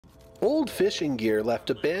Old fishing gear left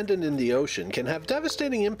abandoned in the ocean can have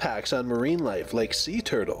devastating impacts on marine life, like sea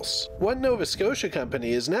turtles. One Nova Scotia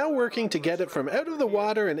company is now working to get it from out of the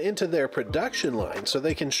water and into their production line so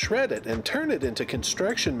they can shred it and turn it into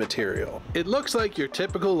construction material. It looks like your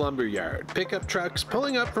typical lumber yard, pickup trucks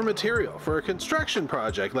pulling up for material for a construction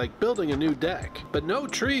project like building a new deck. But no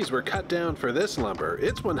trees were cut down for this lumber.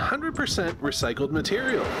 It's 100% recycled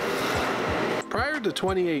material. Prior to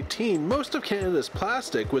 2018, most of Canada's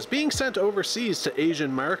plastic was being sent overseas to Asian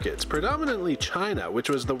markets, predominantly China, which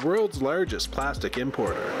was the world's largest plastic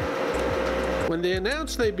importer. When they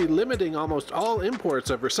announced they'd be limiting almost all imports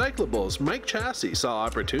of recyclables, Mike Chassis saw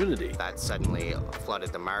opportunity. That suddenly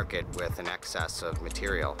flooded the market with an excess of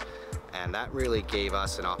material. And that really gave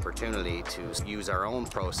us an opportunity to use our own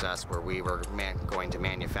process where we were going to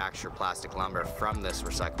manufacture plastic lumber from this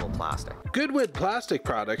recyclable plastic. Goodwood Plastic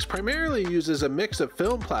Products primarily uses a mix of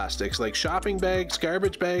film plastics like shopping bags,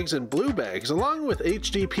 garbage bags, and blue bags, along with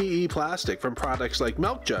HDPE plastic from products like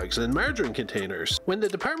milk jugs and margarine containers. When the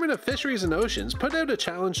Department of Fisheries and Oceans put out a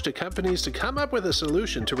challenge to companies to come up with a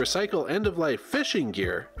solution to recycle end-of-life fishing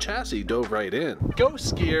gear, Chassis dove right in.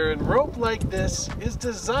 Ghost gear and rope like this is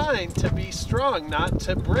designed to be strong, not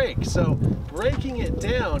to break, so breaking it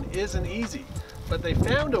down isn't easy, but they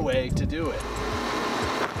found a way to do it.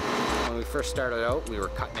 When we first started out, we were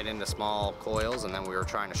cutting it into small coils and then we were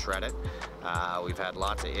trying to shred it. We've had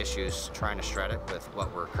lots of issues trying to shred it with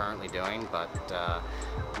what we're currently doing, but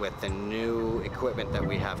with the new equipment that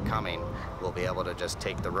we have coming, we'll be able to just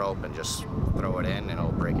take the rope and just throw it in and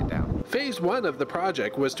it'll break it down. Phase 1 of the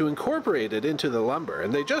project was to incorporate it into the lumber,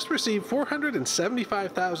 and they just received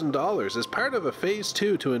 $475,000 as part of a Phase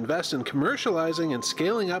 2 to invest in commercializing and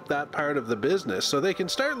scaling up that part of the business so they can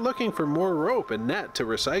start looking for more rope and net to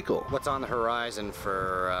recycle. What's on the horizon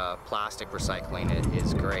for plastic recycling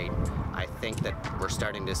is great. I think that we're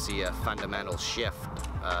starting to see a fundamental shift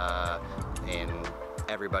in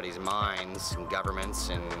everybody's minds, and governments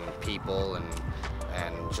and people and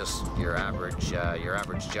just your average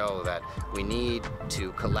Joe, that we need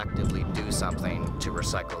to collectively do something to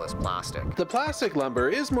recycle this plastic. The plastic lumber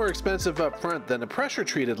is more expensive up front than a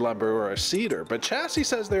pressure-treated lumber or a cedar, but Chassis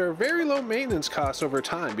says there are very low maintenance costs over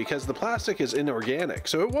time because the plastic is inorganic,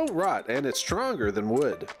 so it won't rot and it's stronger than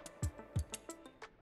wood.